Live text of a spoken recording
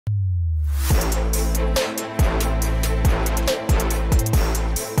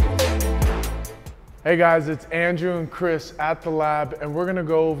Hey guys, it's Andrew and Chris at the lab, and we're gonna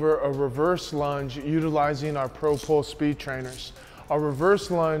go over a reverse lunge utilizing our ProPulse Speed Trainers. A reverse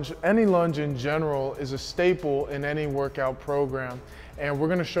lunge, any lunge in general, is a staple in any workout program. And we're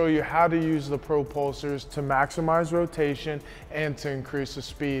gonna show you how to use the propulsors to maximize rotation and to increase the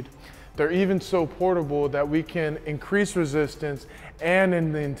speed. They're even so portable that we can increase resistance and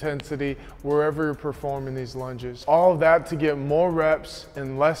in the intensity wherever you're performing these lunges. All of that to get more reps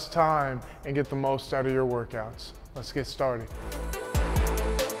in less time and get the most out of your workouts. Let's get started.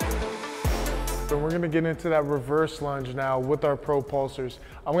 So we're gonna get into that reverse lunge now with our propulsors.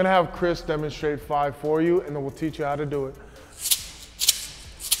 I'm gonna have Chris demonstrate 5 for you, and then we'll teach you how to do it.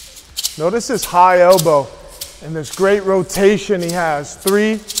 Notice this high elbow and this great rotation he has.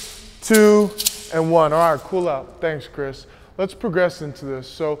 3, 2, and 1. All right, cool out. Thanks, Chris. Let's progress into this.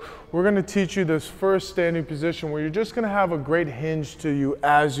 So we're gonna teach you this first standing position where you're just gonna have a great hinge to you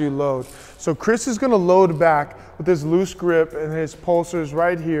as you load. So Chris is gonna load back with his loose grip and his pulsars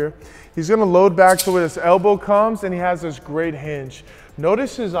right here. He's gonna load back to where his elbow comes, and he has this great hinge.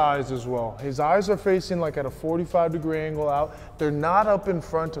 Notice his eyes as well. His eyes are facing like at a 45-degree angle out. They're not up in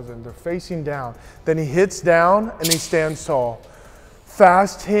front of him, they're facing down. Then he hits down and he stands tall.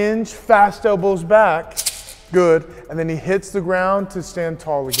 Fast hinge, fast elbows back. Good. And then he hits the ground to stand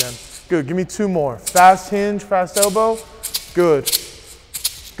tall again. Good. Give me 2 more. Fast hinge, fast elbow. Good.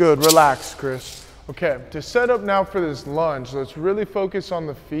 Good. Relax, Chris. Okay, to set up now for this lunge, let's really focus on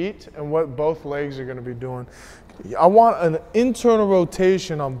the feet and what both legs are going to be doing. I want an internal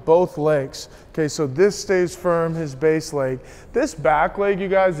rotation on both legs. Okay, so this stays firm, his base leg. This back leg, you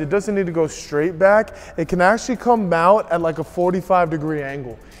guys, it doesn't need to go straight back. It can actually come out at like a 45-degree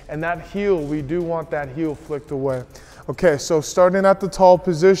angle. And that heel, we do want that heel flicked away. Okay, so starting at the tall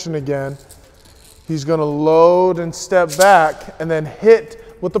position again, he's gonna load and step back and then hit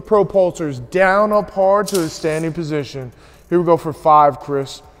with the propulsors down up hard to his standing position. Here we go for 5,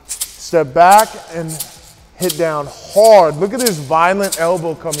 Chris. Step back and hit down hard. Look at this violent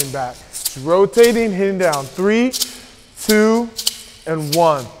elbow coming back. It's rotating, hitting down. 3, 2, and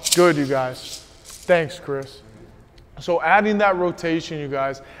 1. Good, you guys. Thanks, Chris. So adding that rotation, you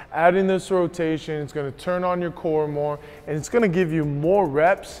guys, adding this rotation, it's gonna turn on your core more, and it's gonna give you more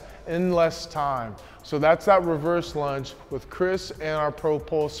reps in less time. So that's that reverse lunge with Chris and our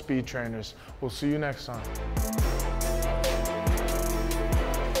ProPulse Speed Trainers. We'll see you next time.